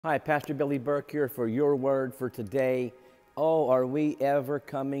Hi, Pastor Billy Burke here for your word for today. Oh, are we ever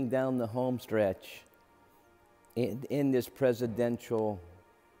coming down the home stretch in this presidential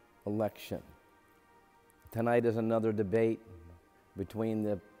election? Tonight is another debate between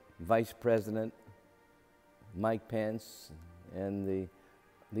the Vice President, Mike Pence, and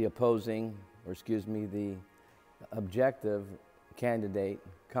the opposing, the objective candidate,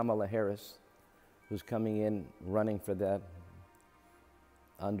 Kamala Harris, who's coming in running for that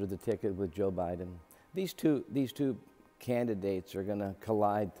under the ticket with Joe Biden. These two candidates are going to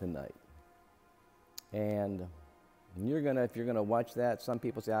collide tonight. And if you're going to watch that, some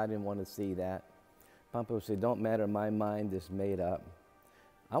people say, I didn't want to see that. Some people say, don't matter, my mind is made up.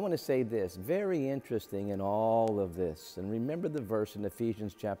 I want to say this, very interesting in all of this. And remember the verse in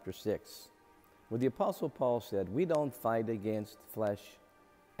Ephesians chapter 6, where the Apostle Paul said, we don't fight against flesh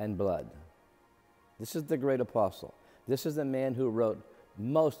and blood. This is the great apostle. This is the man who wrote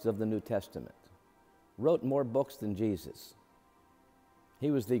most of the New Testament, wrote more books than Jesus.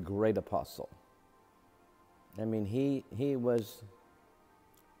 He was the great apostle. He was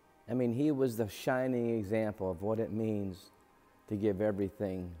the shining example of what it means to give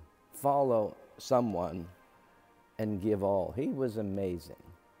everything, follow someone, and give all. He was amazing.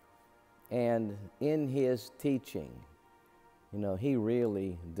 And in his teaching, he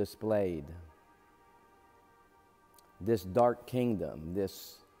really displayed this dark kingdom,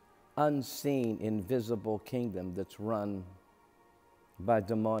 this unseen, invisible kingdom that's run by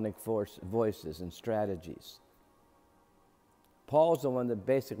demonic voices and strategies. Paul's the one that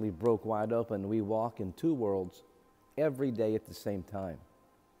basically broke wide open. We walk in two worlds every day at the same time.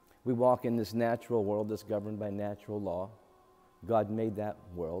 We walk in this natural world that's governed by natural law. God made that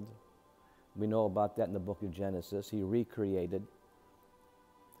world. We know about that in the book of Genesis. He recreated.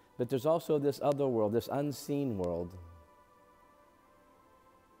 But there's also this other world, this unseen world,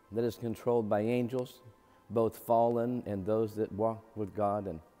 that is controlled by angels, both fallen and those that walk with God,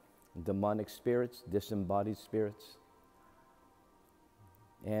 and demonic spirits, disembodied spirits,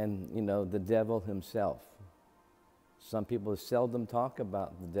 and the devil himself. Some people seldom talk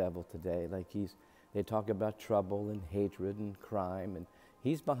about the devil today, they talk about trouble and hatred and crime, and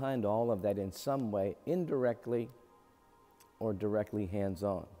he's behind all of that in some way, indirectly or directly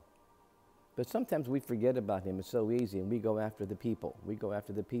hands-on. But sometimes we forget about him. It's so easy, and we go after the people.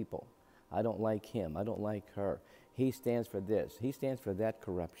 I don't like him. I don't like her. He stands for this. He stands for that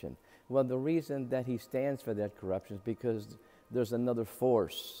corruption. Well, the reason that he stands for that corruption is because there's another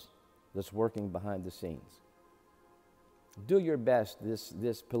force that's working behind the scenes. Do your best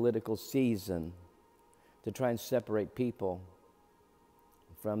this political season to try and separate people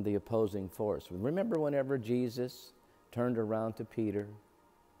from the opposing force. Remember whenever Jesus turned around to Peter,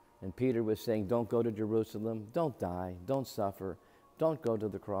 and Peter was saying, don't go to Jerusalem, don't die, don't suffer, don't go to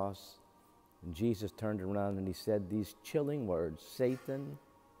the cross. And Jesus turned around and he said these chilling words, Satan,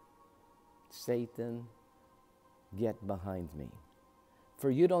 Satan, get behind me. For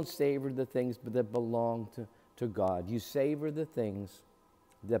you don't savor the things that belong to God. You savor the things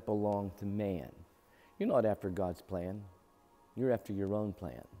that belong to man. You're not after God's plan. You're after your own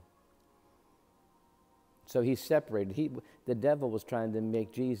plan. So he separated. The devil was trying to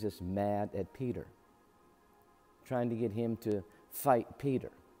make Jesus mad at Peter, trying to get him to fight Peter,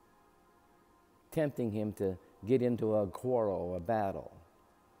 tempting him to get into a quarrel, a battle.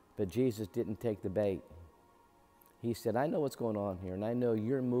 But Jesus didn't take the bait. He said, I know what's going on here, and I know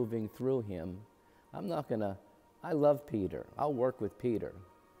you're moving through him. I love Peter. I'll work with Peter.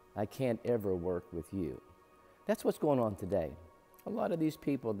 I can't ever work with you. That's what's going on today. A lot of these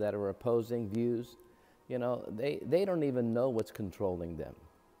people that are opposing views, they don't even know what's controlling them.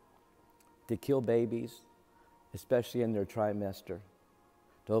 To kill babies, especially in their trimester,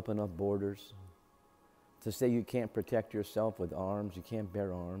 to open up borders, to say you can't protect yourself with arms, you can't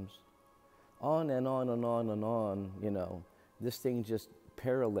bear arms. On and on and on and on, this thing just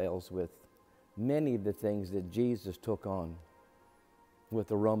parallels with many of the things that Jesus took on with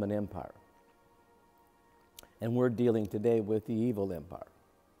the Roman Empire. And we're dealing today with the evil empire,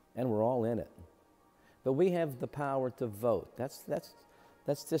 and we're all in it. But we have the power to vote. That's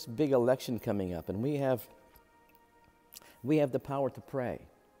this big election coming up, and we have the power to pray.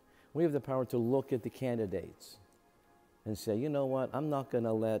 We have the power to look at the candidates and say, you know what, I'm not going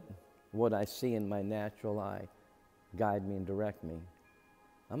to let what I see in my natural eye guide me and direct me.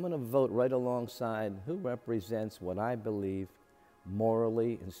 I'm going to vote right alongside who represents what I believe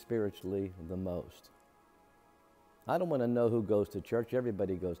morally and spiritually the most. I don't want to know who goes to church.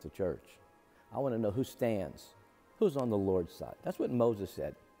 Everybody goes to church. I want to know who stands, who's on the Lord's side. That's what Moses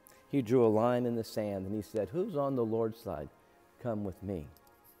said. He drew a line in the sand and he said, who's on the Lord's side? Come with me.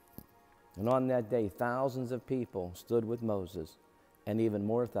 And on that day, thousands of people stood with Moses, and even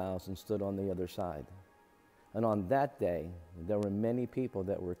more thousands stood on the other side. And on that day, there were many people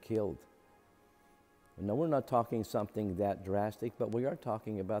that were killed. Now, we're not talking something that drastic, but we are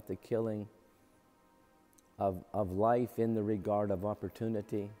talking about the killing of life in the regard of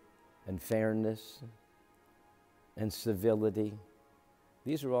opportunity and fairness and civility.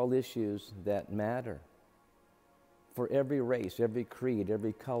 These are all issues that matter for every race, every creed,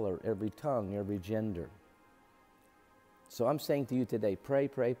 every color, every tongue, every gender. So I'm saying to you today, pray,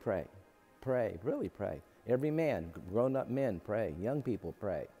 pray, pray. Pray, really pray. Every man, grown-up men, pray. Young people,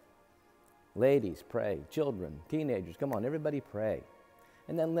 pray. Ladies, pray. Children, teenagers, come on, everybody pray.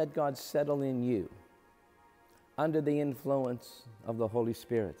 And then let God settle in you under the influence of the Holy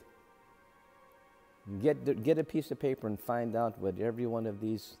Spirit. Get a piece of paper and find out what every one of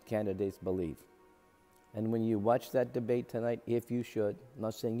these candidates believe. And when you watch that debate tonight, if you should, I'm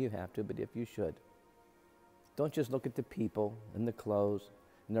not saying you have to, but if you should, don't just look at the people and the clothes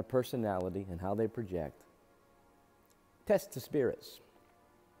and their personality and how they project. Test the spirits.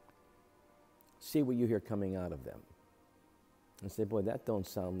 See what you hear coming out of them. And say, boy, that don't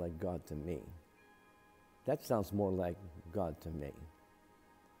sound like God to me. That sounds more like God to me.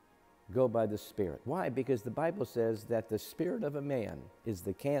 Go by the Spirit. Why? Because the Bible says that the spirit of a man is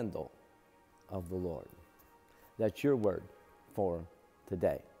the candle of the Lord. That's your word for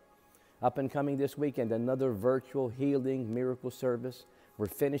today. Up and coming this weekend, another virtual healing miracle service. We're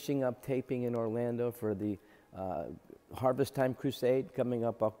finishing up taping in Orlando for the Harvest Time Crusade coming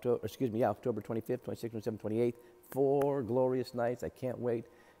up October 25th, 26th, 27th, 28th. 4 glorious nights. I can't wait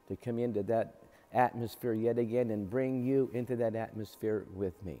to come into that atmosphere yet again and bring you into that atmosphere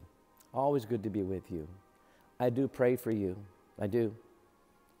with me. Always good to be with you. I do pray for you. I do.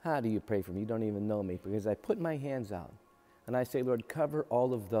 How do you pray for me? You don't even know me, because I put my hands out and I say, Lord, cover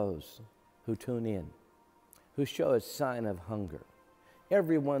all of those who tune in, who show a sign of hunger.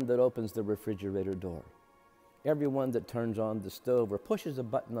 Everyone that opens the refrigerator door, everyone that turns on the stove or pushes a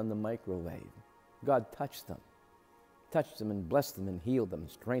button on the microwave. God, touch them. Touch them and bless them and heal them,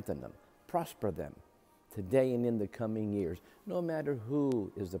 strengthen them, prosper them today and in the coming years. No matter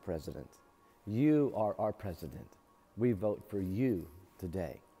who is the president, you are our president. We vote for you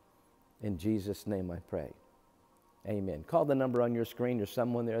today. In Jesus' name I pray. Amen. Call the number on your screen. There's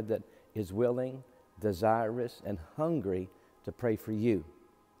someone there that is willing, desirous, and hungry to pray for you.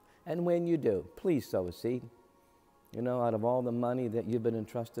 And when you do, please sow a seed. You know, out of all the money that you've been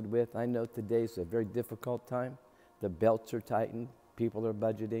entrusted with, I know today's a very difficult time. The belts are tightened. People are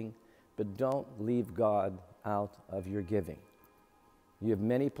budgeting. But don't leave God out of your giving. You have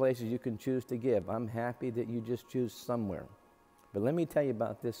many places you can choose to give. I'm happy that you just choose somewhere. But let me tell you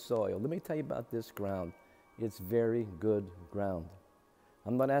about this soil. Let me tell you about this ground. It's very good ground.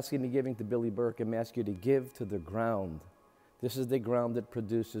 I'm not asking you to giving to Billy Burke. I'm asking you to give to the ground. This is the ground that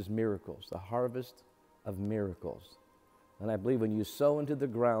produces miracles, the harvest of miracles. And I believe when you sow into the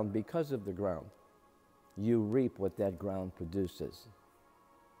ground because of the ground, you reap what that ground produces.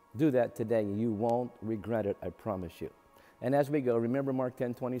 Do that today. You won't regret it, I promise you. And as we go, remember Mark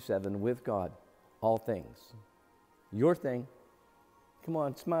 10:27, with God, all things. Your thing, come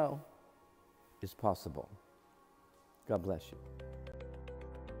on, smile, is possible. God bless you.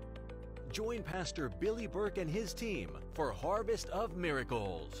 Join Pastor Billy Burke and his team for Harvest of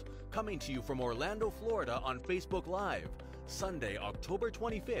Miracles, coming to you from Orlando, Florida on Facebook Live, Sunday, October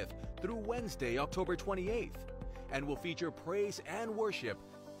 25th through Wednesday, October 28th, and will feature praise and worship.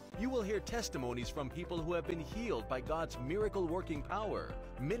 You will hear testimonies from people who have been healed by God's miracle-working power,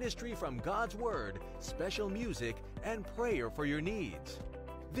 ministry from God's Word, special music, and prayer for your needs.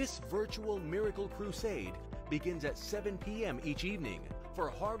 This virtual miracle crusade begins at 7 p.m. each evening for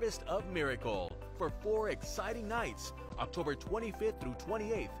Harvest of Miracle for 4 exciting nights, October 25th through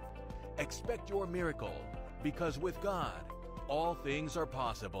 28th. Expect your miracle, because with God, all things are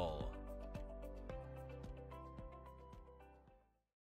possible.